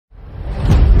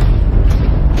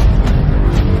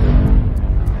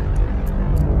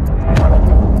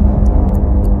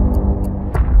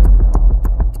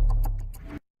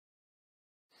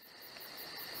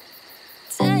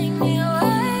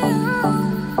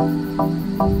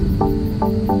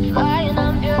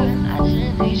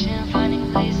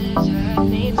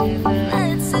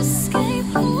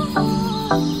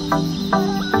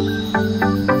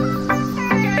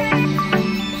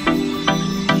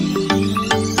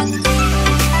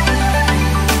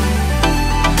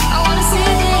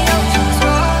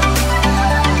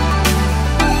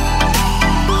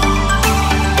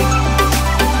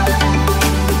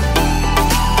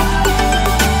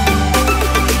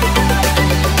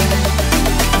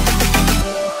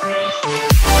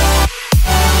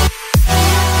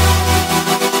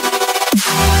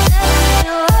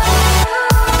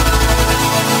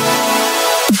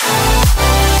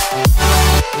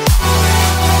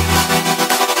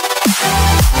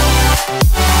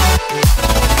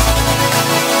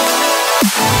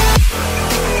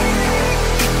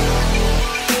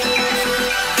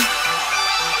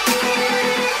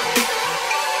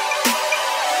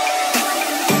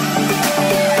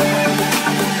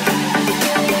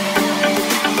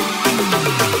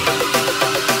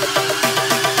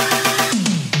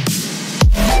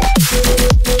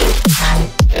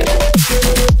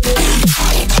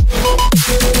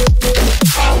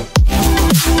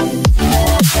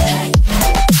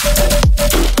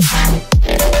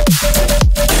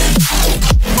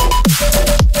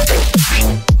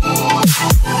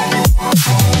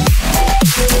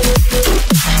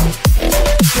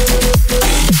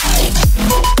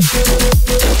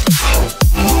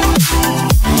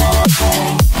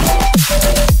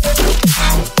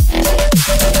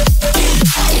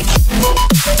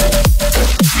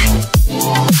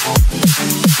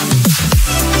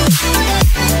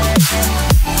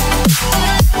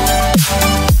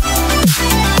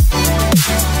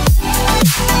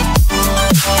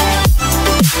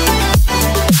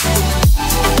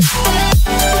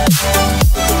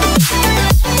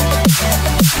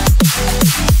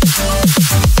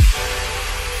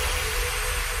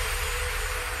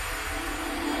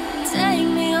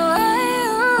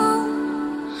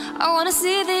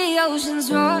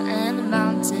oceans roar and the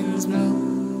mountains move.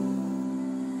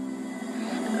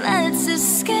 Let's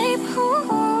escape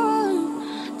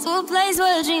home to a place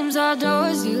where dreams are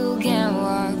doors you can't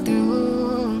walk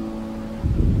through.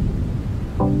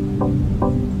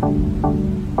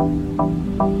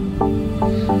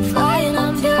 Flying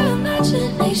on pure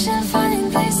imagination,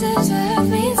 finding places where it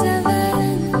means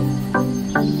heaven.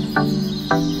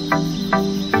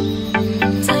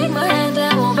 Take my hand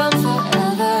and we'll run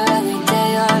forever. Every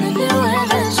day on a new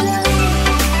adventure.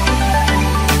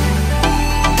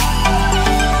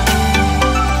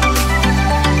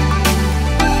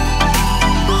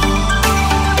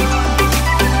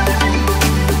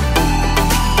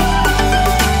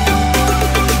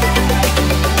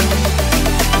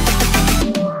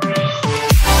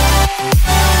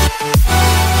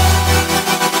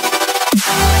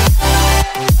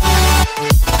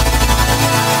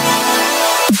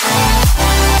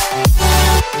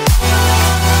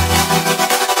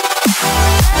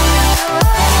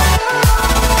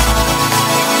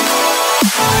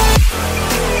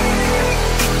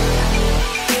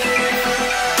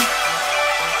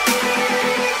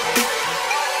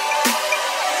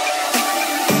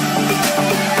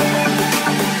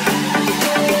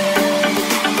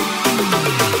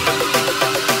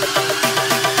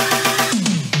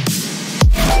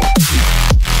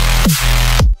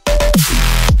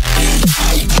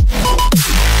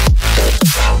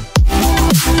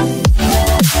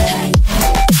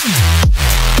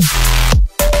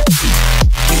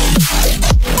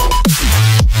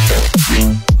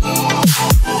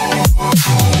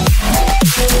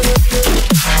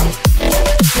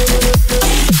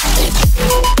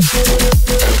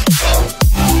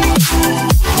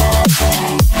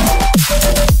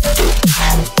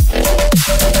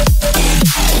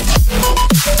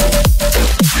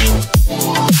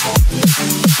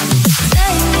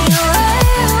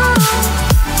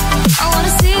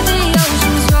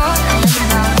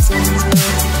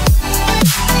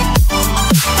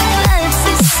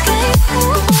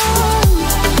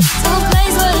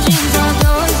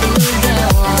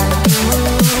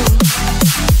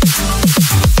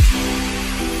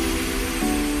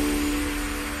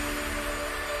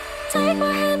 Take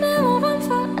my hand and we'll run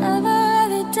forever.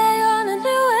 Every day on a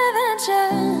new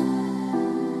adventure.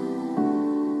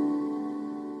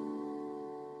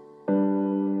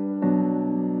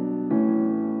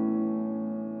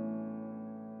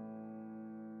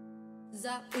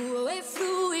 Za uwe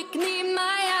fruik ni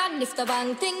maya nifta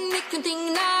banting nikunting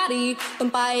nari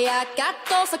tumpaya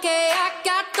katos ake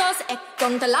akatos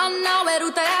ekon talana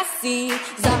weruta yasi.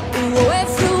 Za uwe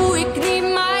fruik ni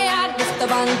maya nifta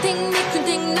banting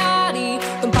nikunting nari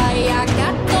tumpaya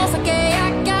katos ake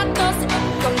akatos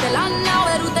ekon talana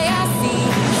weruta yasi.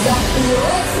 Za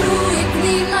uwe fruik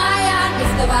ni maya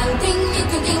nifta banting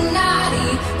nikunting nari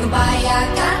tumpaya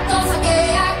katos ake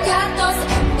akatos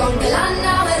ekon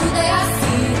talana weruta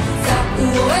yasi. Za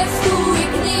uwe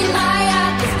fruik ni maya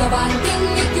nifta banting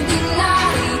nikunting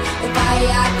nari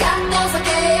tumpaya katos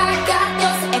ake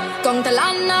akatos ekon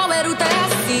talana weruta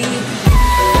yasi.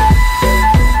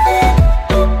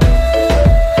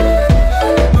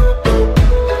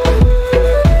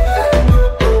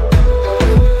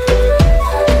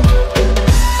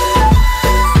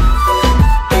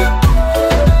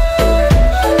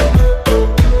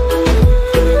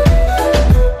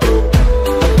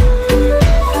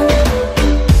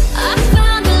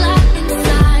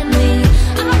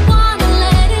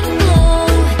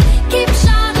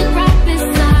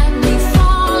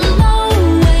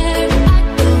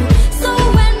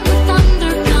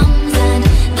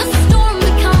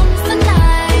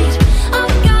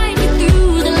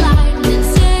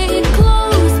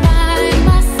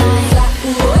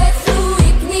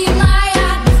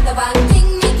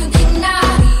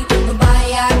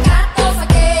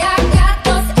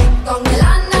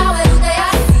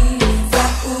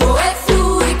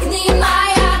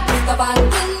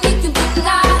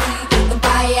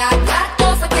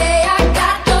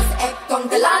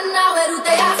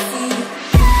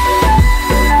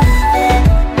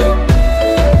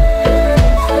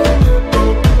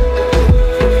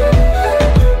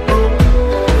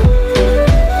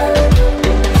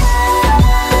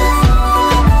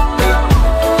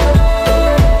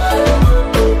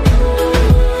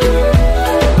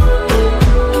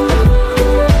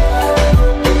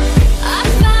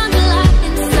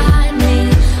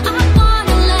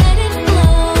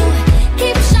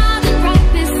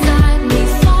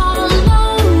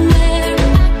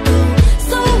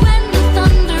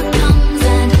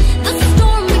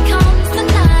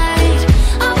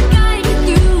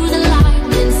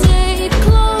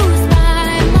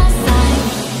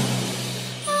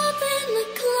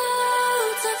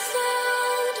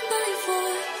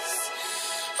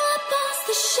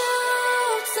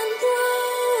 and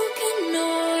broken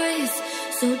noise.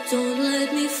 So don't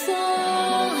let me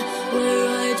fall where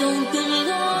I don't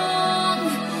belong.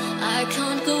 I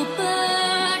can't go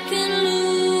back and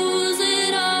lose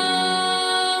it all.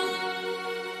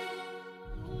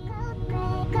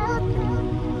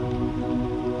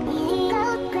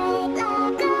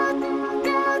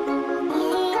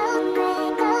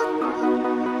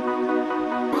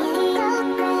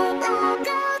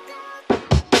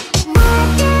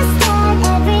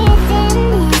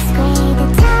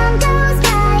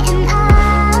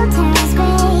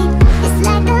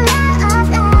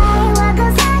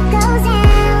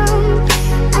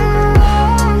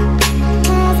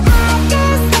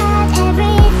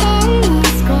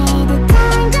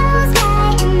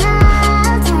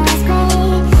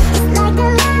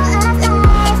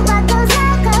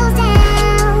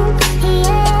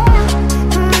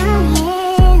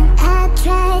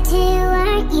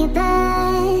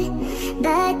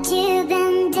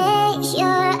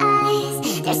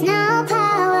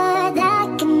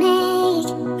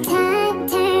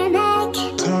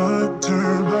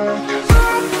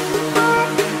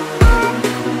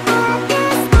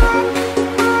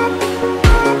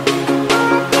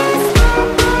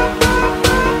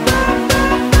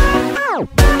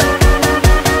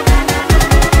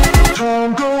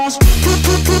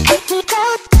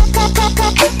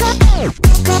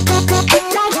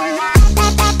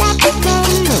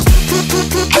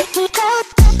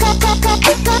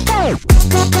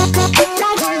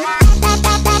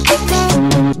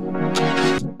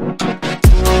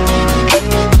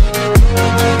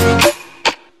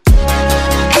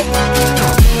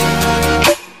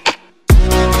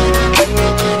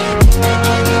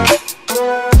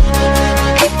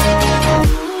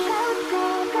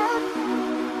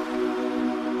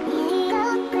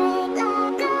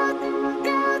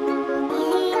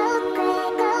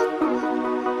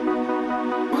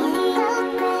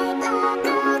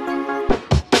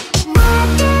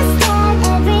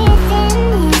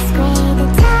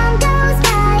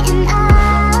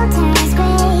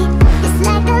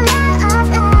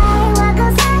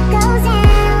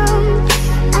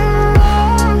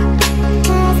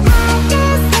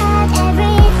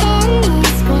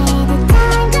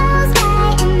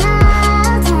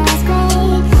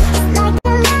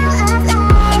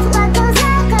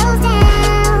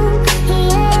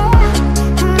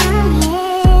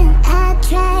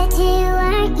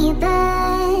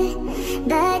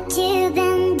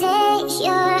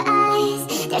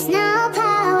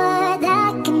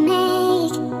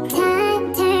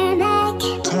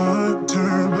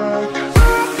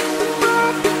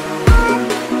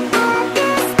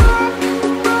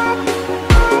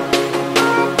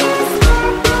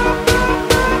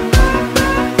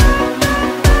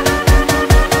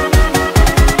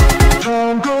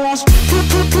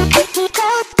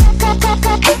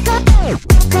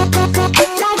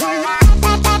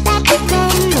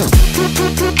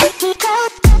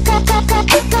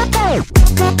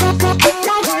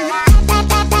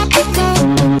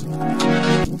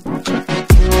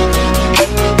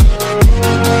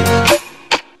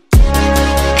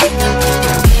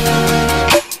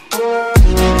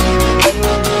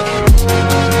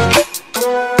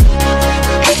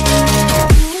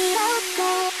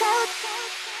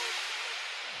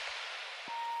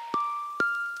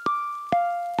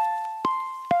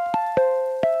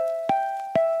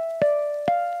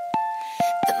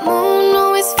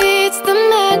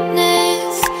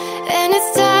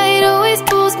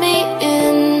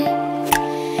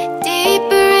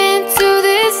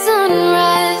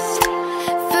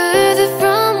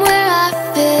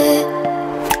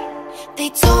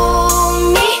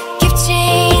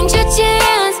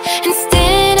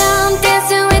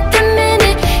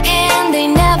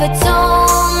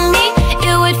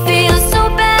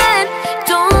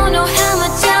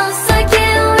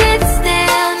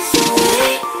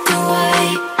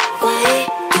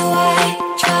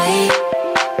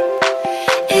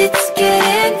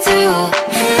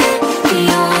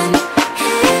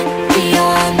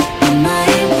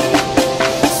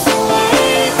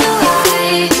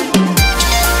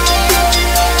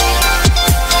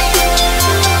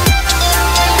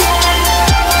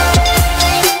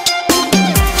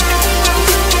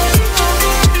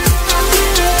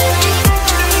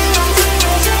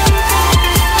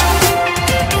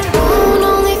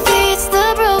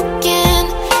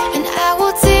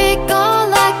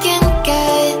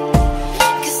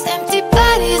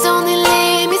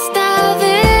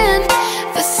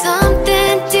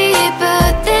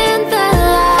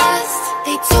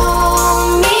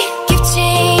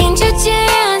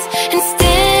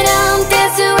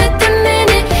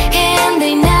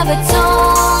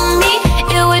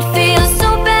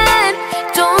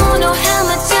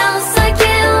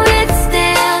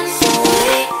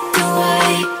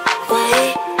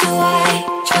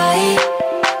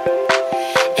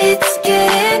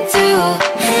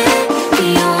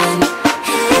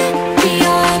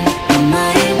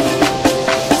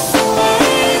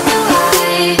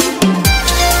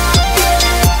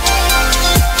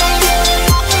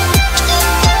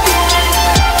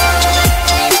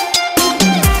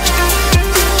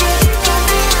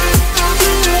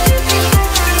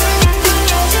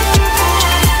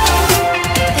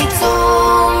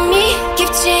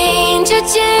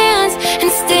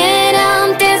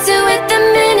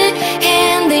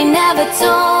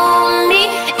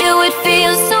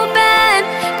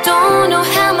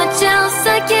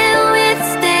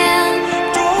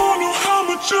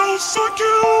 else I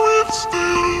can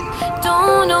withstand.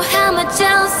 Don't know how much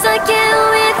else I can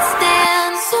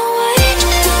withstand. So wait,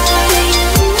 try.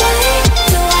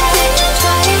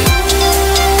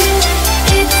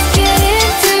 It's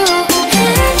getting too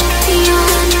heavy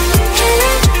on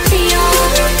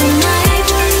the night.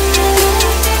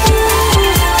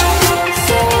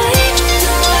 So wait,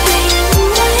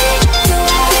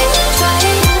 try.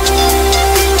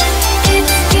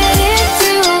 It's getting too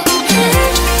heavy on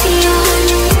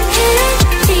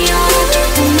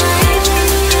the night.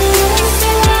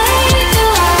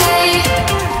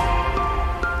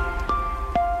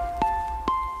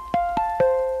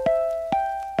 So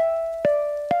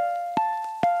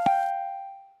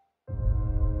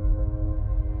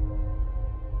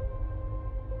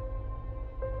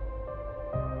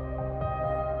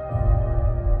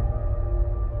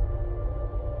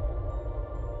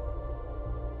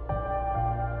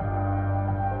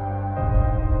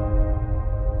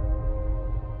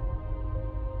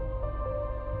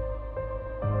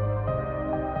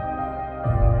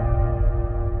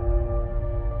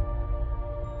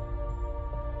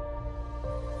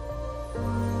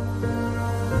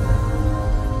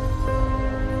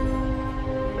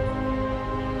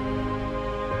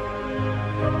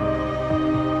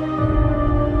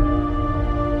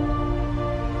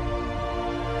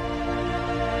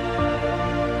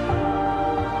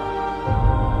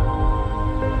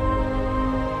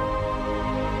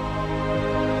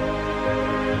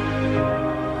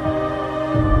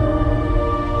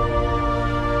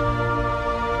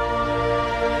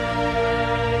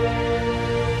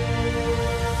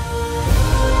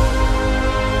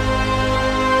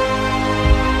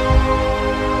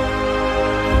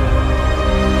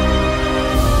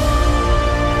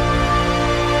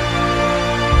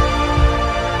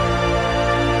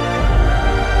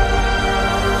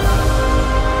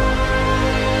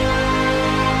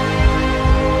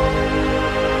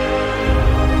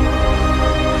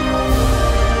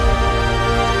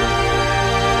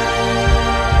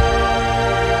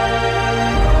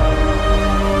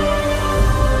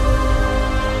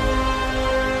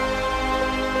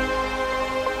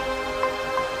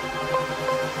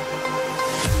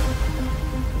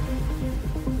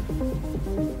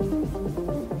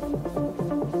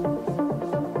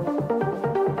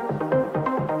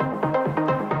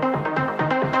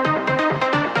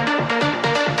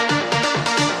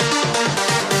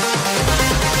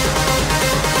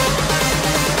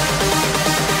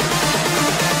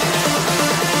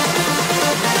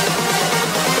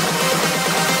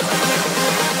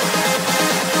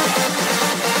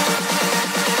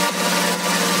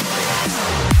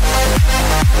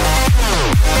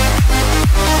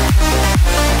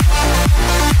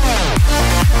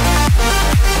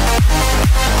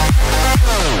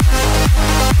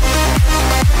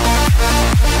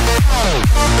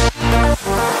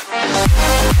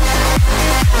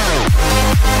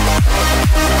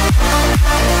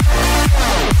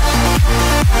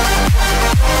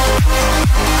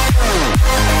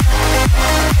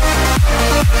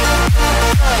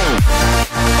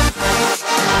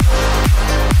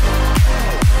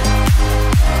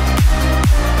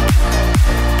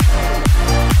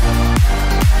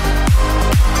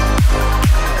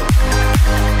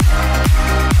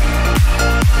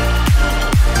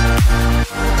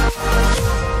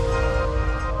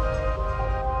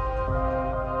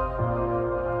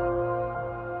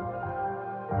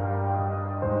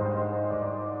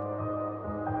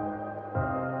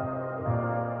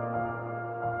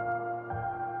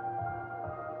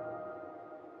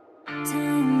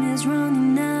time is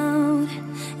running out,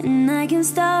 and I can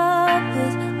stop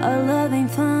it. Our love ain't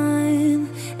fine,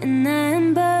 and I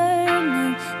am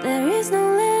burning. There is no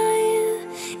light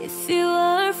if you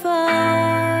are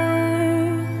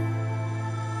far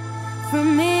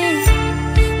from me.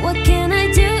 What can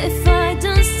I do if I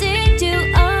don't see you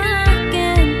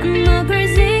again? I'm not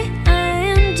crazy, I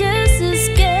am just as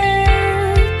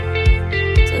scared.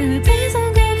 So baby, please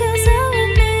don't go, 'cause I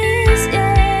will miss you.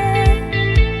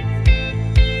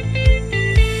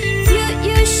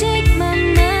 You shake my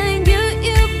mind, you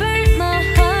burn my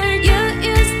heart,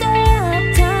 you stay.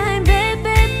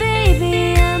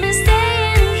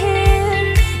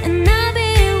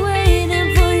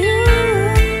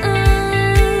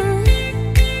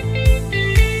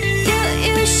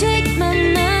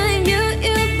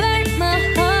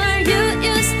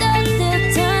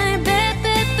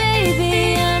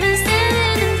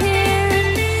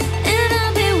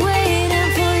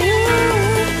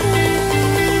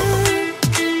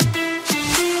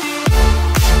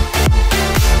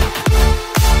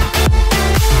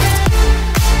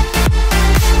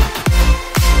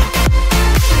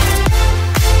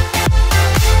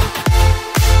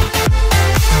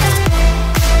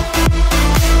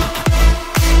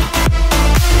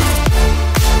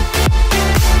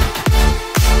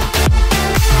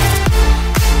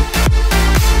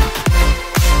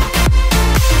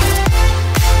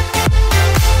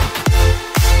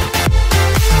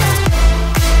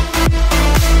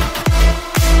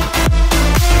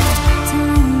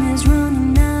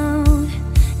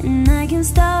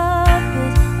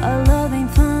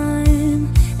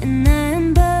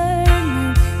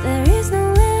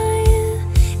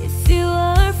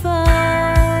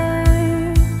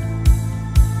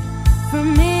 from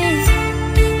me.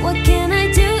 What can I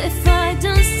do if I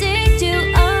don't see you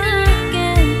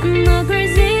again? I'm not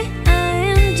crazy, I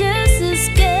am just as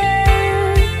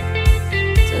scared.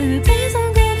 So you please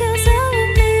don't go, 'cause I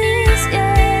will miss,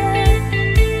 yeah.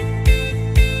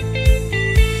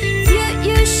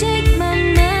 You shake my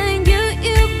mind, you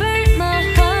burn my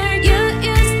heart, you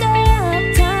stop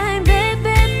time,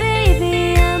 baby, baby,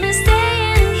 I'm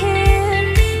staying here,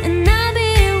 and I'll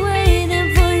be waiting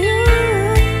for you.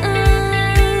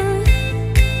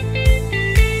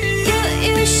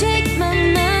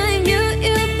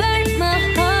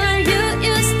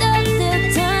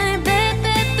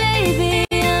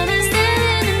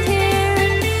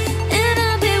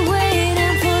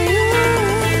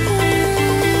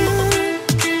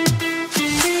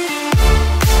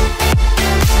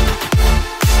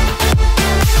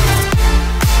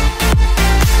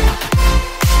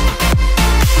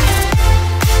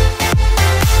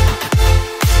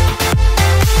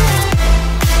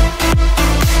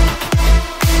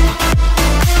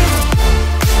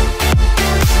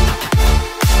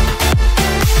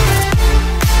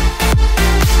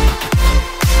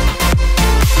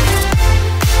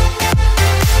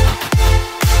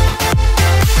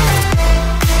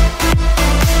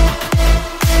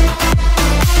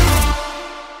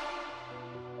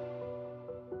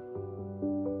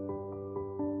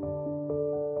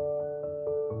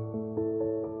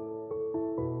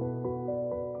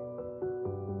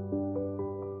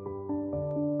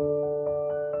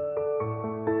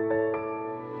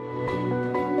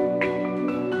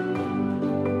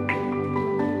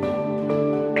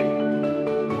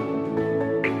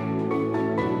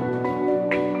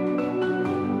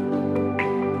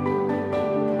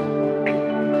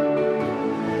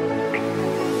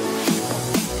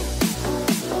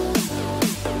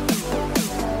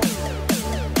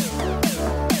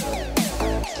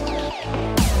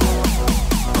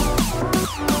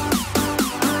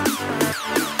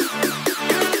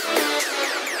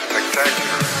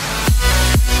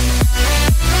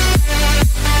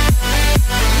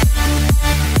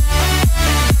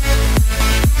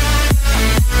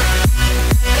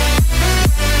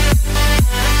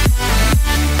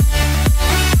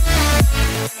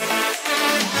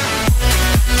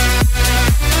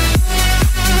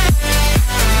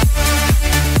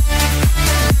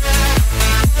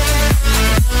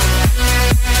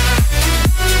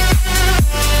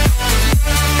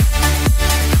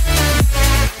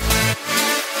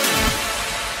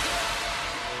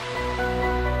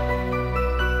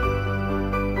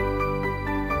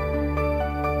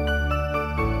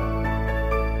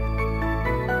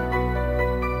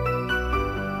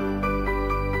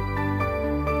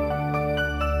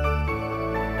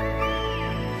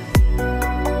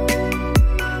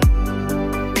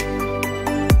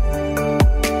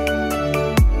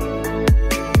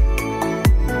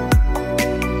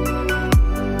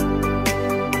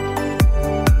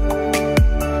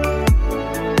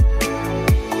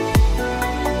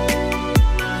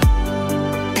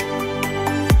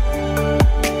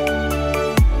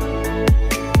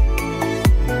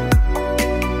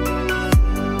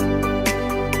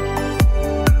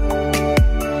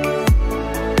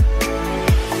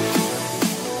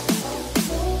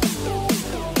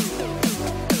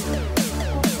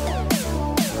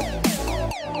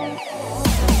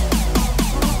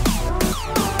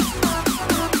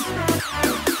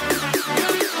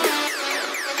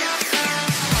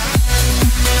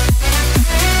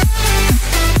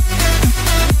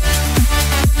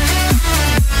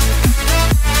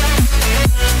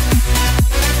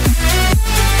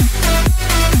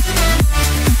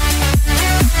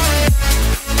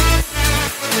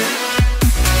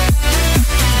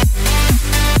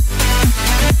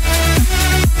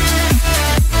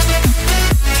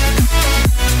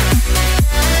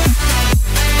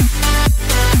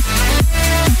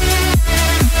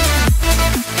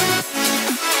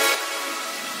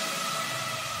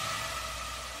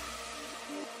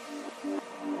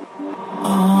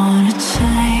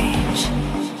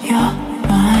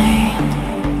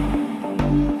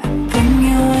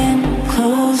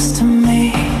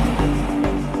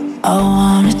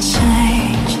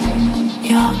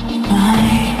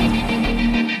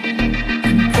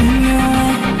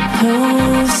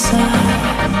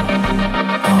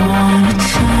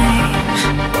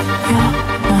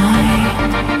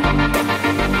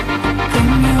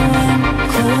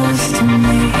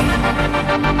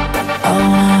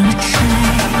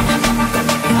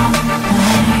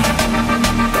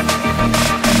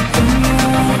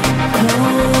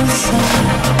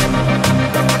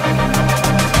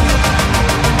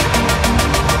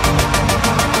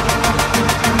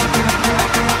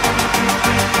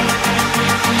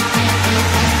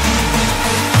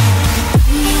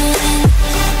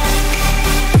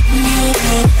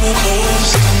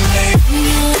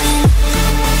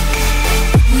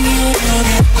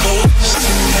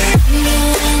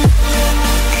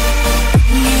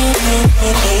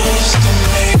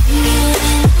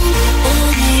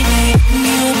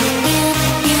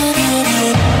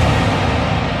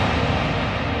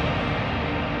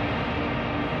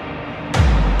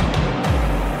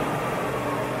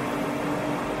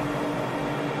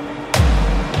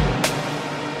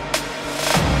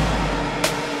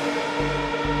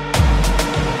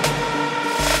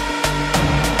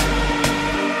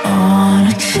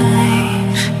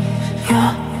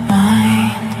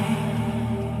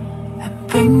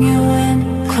 bring you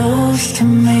in close to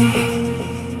me.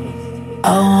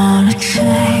 I wanna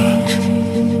change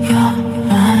your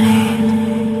mind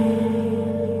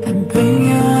and bring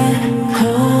you in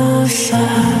closer.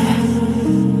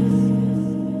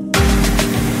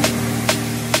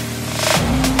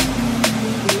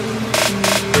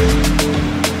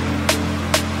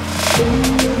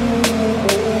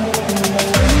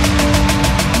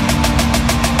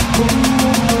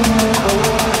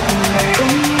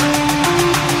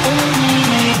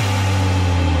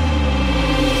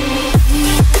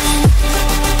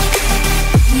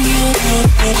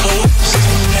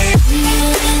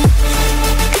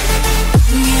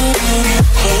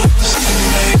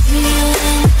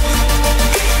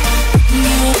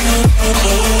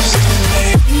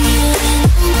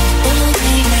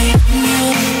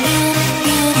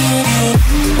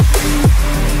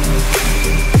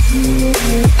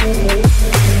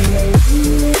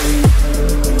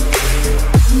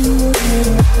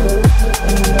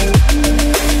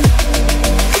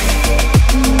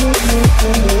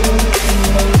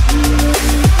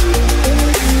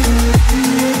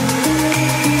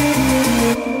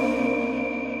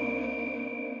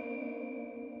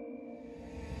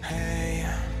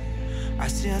 I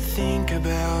still think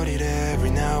about it every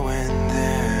now and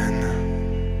then.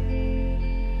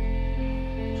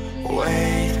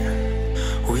 Wait,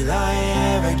 will I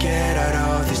ever get out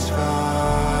of this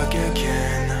fog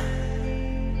again?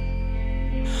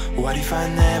 What if I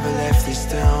never left this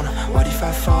town? What if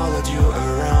I followed you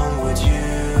around? Would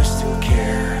you still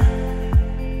care?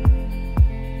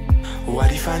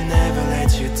 What if I never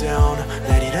let you down?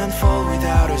 Let it unfold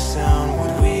without a sound.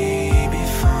 Would we be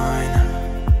fine?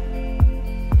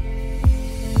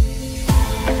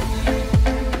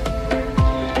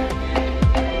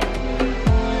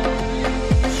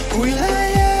 Will I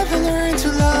ever learn to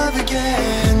love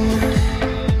again?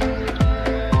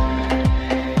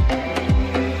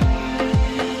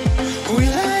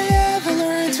 Will I ever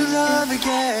learn to love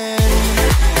again?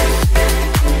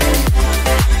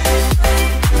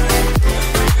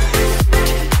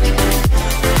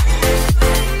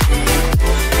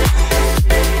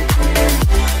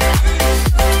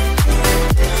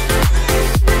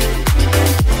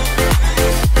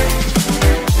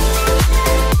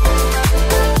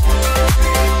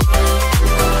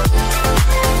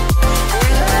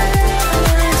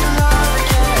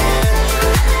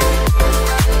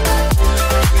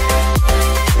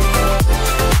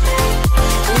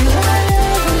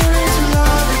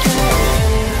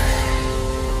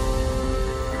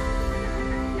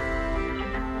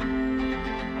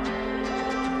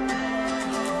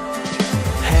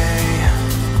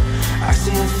 I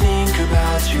still think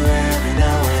about you every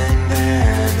now and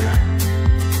then.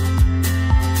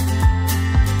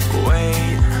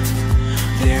 Wait,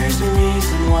 there's a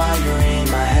reason why you're in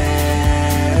my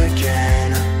head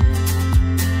again.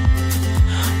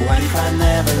 What if I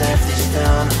never left this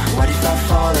town? What if I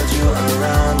followed you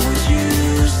around? Would you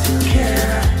still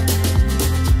care?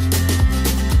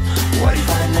 What if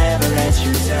I never let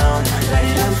you down? Let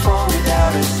it unfold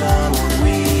without a sound. Would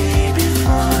we be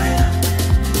fine?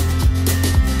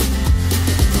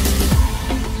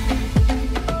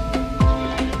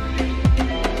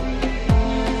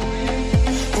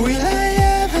 Will I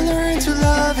ever learn to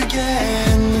love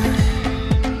again?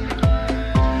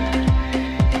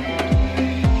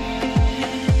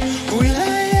 Will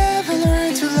I ever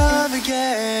learn to love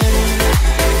again?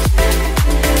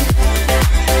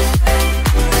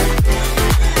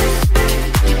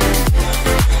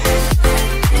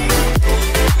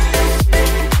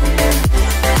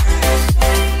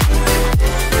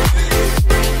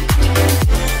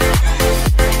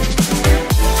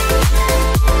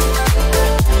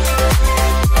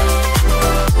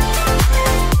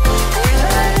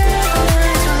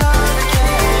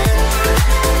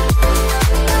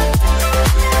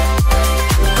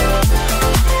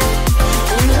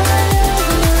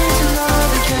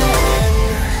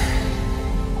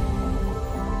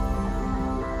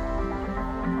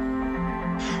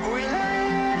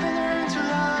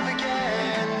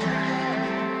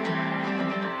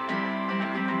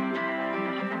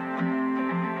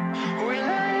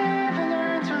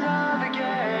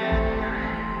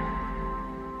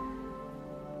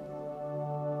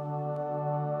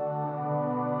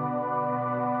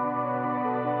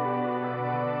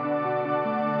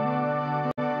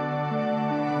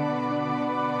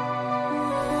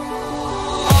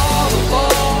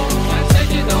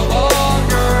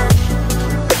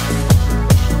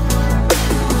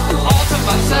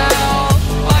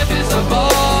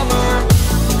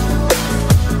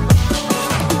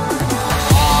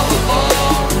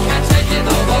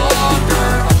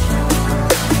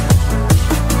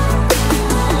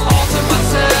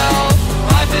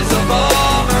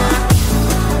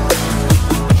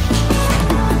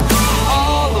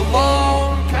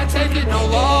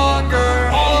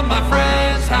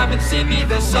 haven't seen me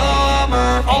this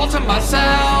summer. All to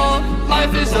myself,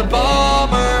 life is a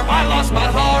bummer. I lost my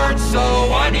heart, so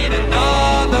I need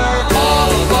another.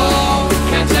 All alone,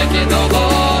 can't take it no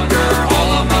longer. All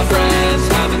of my friends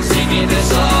haven't seen me this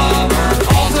summer.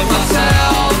 All to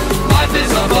myself, life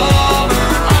is a bummer.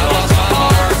 I lost my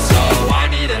heart, so I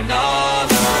need another.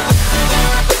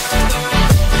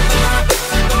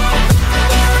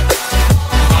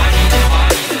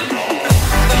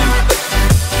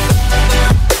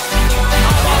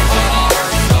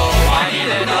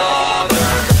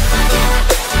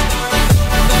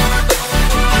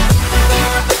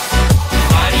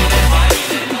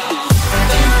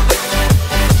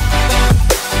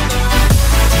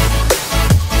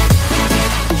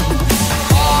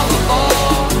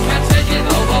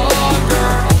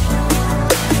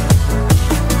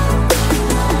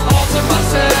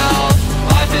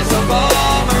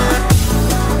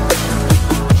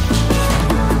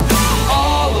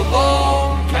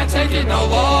 No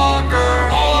longer,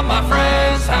 all of my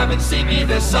friends haven't seen me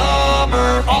this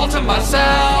summer. All to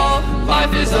myself,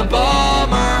 life is a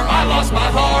bummer. I lost my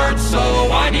heart, so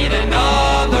I need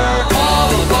another. All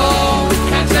alone,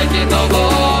 can't take it no longer.